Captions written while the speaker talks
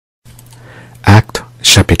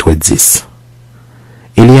chapitre 10.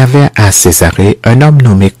 Il y avait à Césarée un homme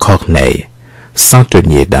nommé Corneille,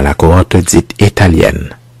 centenier dans la cohorte dite italienne.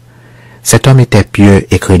 Cet homme était pieux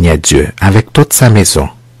et craignait Dieu avec toute sa maison.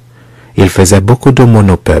 Il faisait beaucoup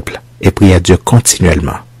d'aumônes au peuple et priait Dieu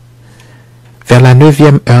continuellement. Vers la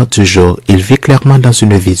 9e heure du jour, il vit clairement dans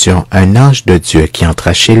une vision un ange de Dieu qui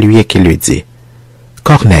entra chez lui et qui lui dit «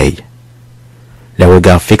 Corneille !» Les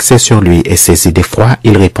regards fixés sur lui et saisi d'effroi,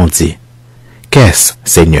 il répondit « Qu'est-ce,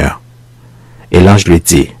 Seigneur ?» Et l'ange lui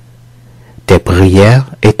dit « Tes prières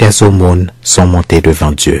et tes aumônes sont montées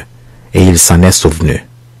devant Dieu, et il s'en est souvenu.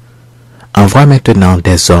 Envoie maintenant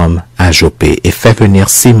des hommes à Jopé et fais venir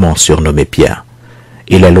Simon surnommé Pierre.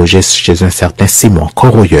 Il est logé chez un certain Simon,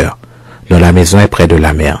 corroyeur, dont la maison est près de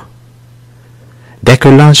la mer. » Dès que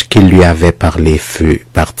l'ange qui lui avait parlé fut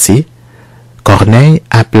parti, Corneille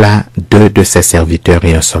appela 2 de ses serviteurs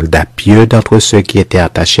et un soldat pieux d'entre ceux qui étaient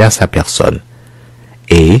attachés à sa personne.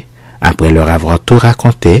 Et, après leur avoir tout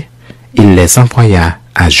raconté, il les envoya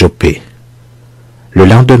à Jopé. Le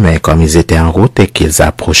lendemain, comme ils étaient en route et qu'ils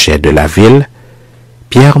approchaient de la ville,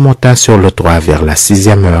 Pierre monta sur le toit vers la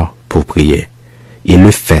 6e heure pour prier. Il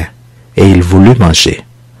le fit et il voulut manger.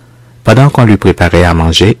 Pendant qu'on lui préparait à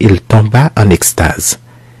manger, il tomba en extase.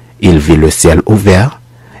 Il vit le ciel ouvert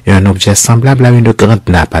et un objet semblable à une grande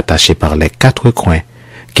nappe attachée par les 4 coins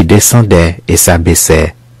qui descendait et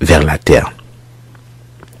s'abaissait vers la terre,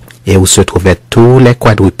 et où se trouvaient tous les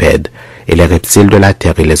quadrupèdes et les reptiles de la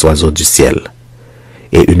terre et les oiseaux du ciel.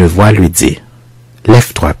 Et une voix lui dit «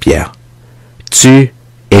 Lève-toi, Pierre, tue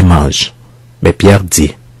et mange. » Mais Pierre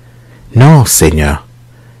dit « Non, Seigneur,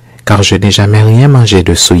 car je n'ai jamais rien mangé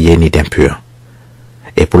de souillé ni d'impur. »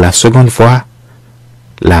 Et pour la seconde fois,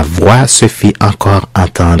 la voix se fit encore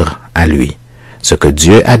entendre à lui. Ce que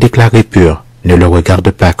Dieu a déclaré pur, ne le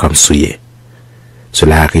regarde pas comme souillé.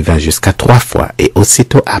 Cela arriva jusqu'à 3 fois, et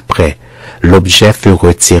aussitôt après, l'objet fut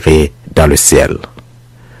retiré dans le ciel.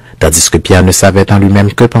 Tandis que Pierre ne savait en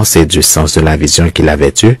lui-même que penser du sens de la vision qu'il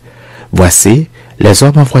avait eue, voici, les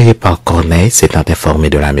hommes envoyés par Corneille, s'étant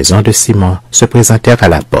informés de la maison de Simon, se présentèrent à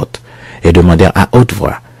la porte et demandèrent à haute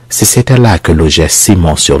voix si c'était là que logeait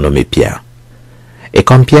Simon surnommé Pierre. Et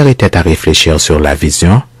comme Pierre était à réfléchir sur la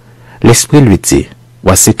vision, l'Esprit lui dit «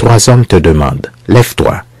 Voici 3 hommes te demandent,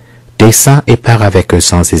 lève-toi, descends et pars avec eux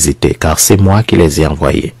sans hésiter, car c'est moi qui les ai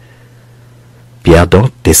envoyés. » Pierre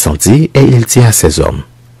donc descendit et il dit à ces hommes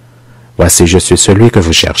 « Voici je suis celui que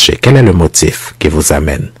vous cherchez, quel est le motif qui vous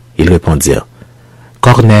amène ?» Ils répondirent «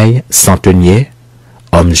 Corneille, centenier,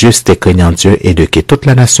 homme juste et craignant Dieu et de qui toute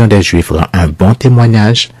la nation des Juifs rend un bon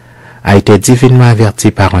témoignage, a été divinement averti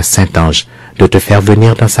par un saint ange de te faire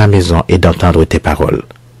venir dans sa maison et d'entendre tes paroles. »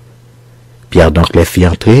 Pierre donc les fit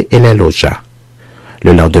entrer et les logea.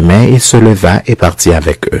 Le lendemain, il se leva et partit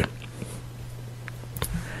avec eux.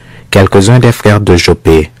 Quelques-uns des frères de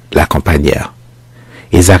Jopé l'accompagnèrent.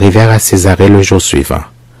 Ils arrivèrent à Césarée le jour suivant.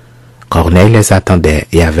 Corneille les attendait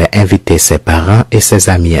et avait invité ses parents et ses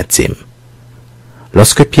amis intimes.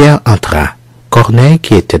 Lorsque Pierre entra, Corneille,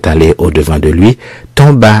 qui était allé au-devant de lui,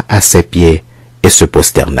 tomba à ses pieds et se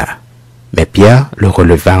prosterna. Mais Pierre le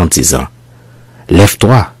releva en disant «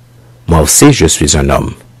 Lève-toi, moi aussi je suis un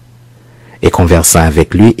homme. » Et conversant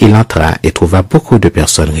avec lui, il entra et trouva beaucoup de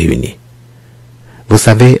personnes réunies. « Vous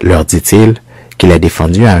savez, leur dit-il, qu'il est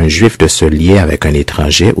défendu à un juif de se lier avec un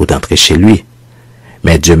étranger ou d'entrer chez lui.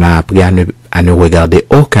 Mais Dieu m'a appris à ne regarder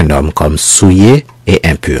aucun homme comme souillé et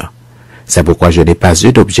impur. C'est pourquoi je n'ai pas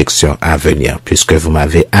eu d'objection à venir, puisque vous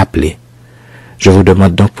m'avez appelé. Je vous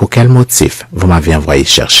demande donc pour quel motif vous m'avez envoyé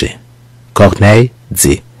chercher. » Corneille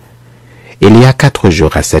dit « Il y a 4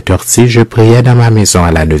 jours à cette heure-ci, je priais dans ma maison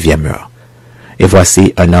à la 9e heure. Et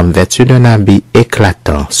voici un homme vêtu d'un habit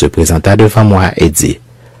éclatant se présenta devant moi et dit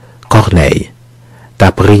 « Corneille,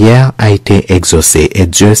 ta prière a été exaucée et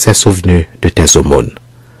Dieu s'est souvenu de tes aumônes.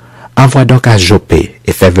 Envoie donc à Jopé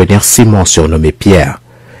et fais venir Simon surnommé Pierre.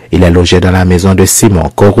 Il est logé dans la maison de Simon,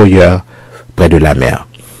 corroyeur, près de la mer.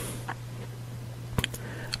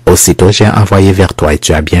 Aussitôt j'ai envoyé vers toi et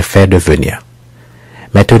tu as bien fait de venir.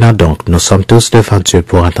 Maintenant donc, nous sommes tous devant Dieu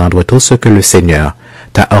pour entendre tout ce que le Seigneur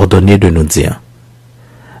t'a ordonné de nous dire. »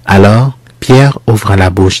 Alors, Pierre, ouvrant la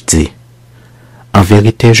bouche, dit « En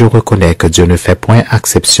vérité, je reconnais que Dieu ne fait point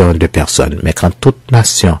exception de personne, mais qu'en toute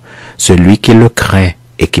nation, celui qui le craint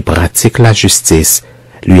et qui pratique la justice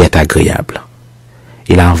lui est agréable.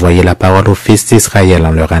 Il a envoyé la parole aux fils d'Israël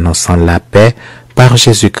en leur annonçant la paix par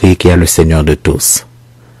Jésus-Christ qui est le Seigneur de tous.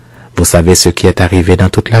 Vous savez ce qui est arrivé dans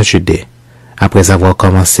toute la Judée, Après avoir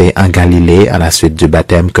commencé en Galilée à la suite du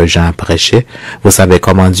baptême que Jean a prêché, vous savez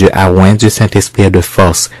comment Dieu a oint du Saint-Esprit et de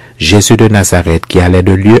force Jésus de Nazareth qui allait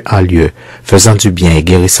de lieu en lieu, faisant du bien et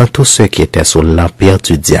guérissant tous ceux qui étaient sous l'empire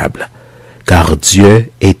du diable, car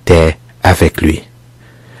Dieu était avec lui.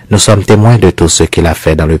 Nous sommes témoins de tout ce qu'il a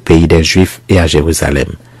fait dans le pays des Juifs et à Jérusalem.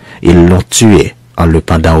 Ils l'ont tué en le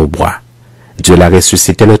pendant au bois. Dieu l'a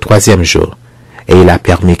ressuscité le 3e jour, et il a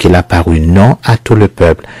permis qu'il apparût non à tout le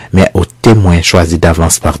peuple, mais aux témoins choisis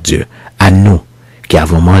d'avance par Dieu, à nous, qui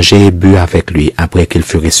avons mangé et bu avec lui après qu'il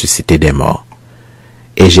fut ressuscité des morts.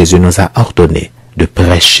 Et Jésus nous a ordonné de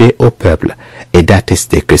prêcher au peuple et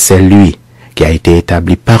d'attester que c'est lui qui a été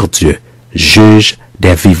établi par Dieu, juge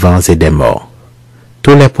des vivants et des morts.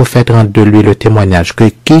 Tous les prophètes rendent de lui le témoignage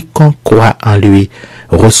que quiconque croit en lui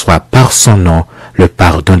reçoit par son nom le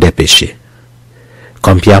pardon des péchés.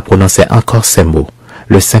 Comme Pierre prononçait encore ces mots,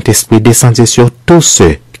 le Saint-Esprit descendit sur tous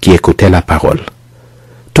ceux qui écoutaient la parole.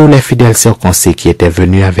 Tous les fidèles circoncis qui étaient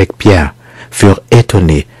venus avec Pierre furent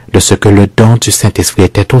étonnés de ce que le don du Saint-Esprit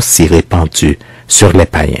était aussi répandu sur les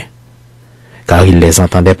païens, car ils les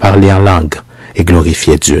entendaient parler en langue et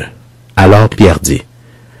glorifier Dieu. Alors Pierre dit,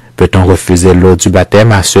 « Peut-on refuser l'eau du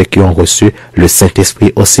baptême à ceux qui ont reçu le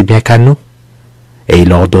Saint-Esprit aussi bien qu'à nous ?» Et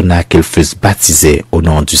il ordonna qu'ils fussent baptisés au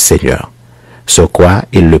nom du Seigneur, sur quoi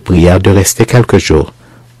ils le prièrent de rester quelques jours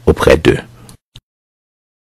auprès d'eux.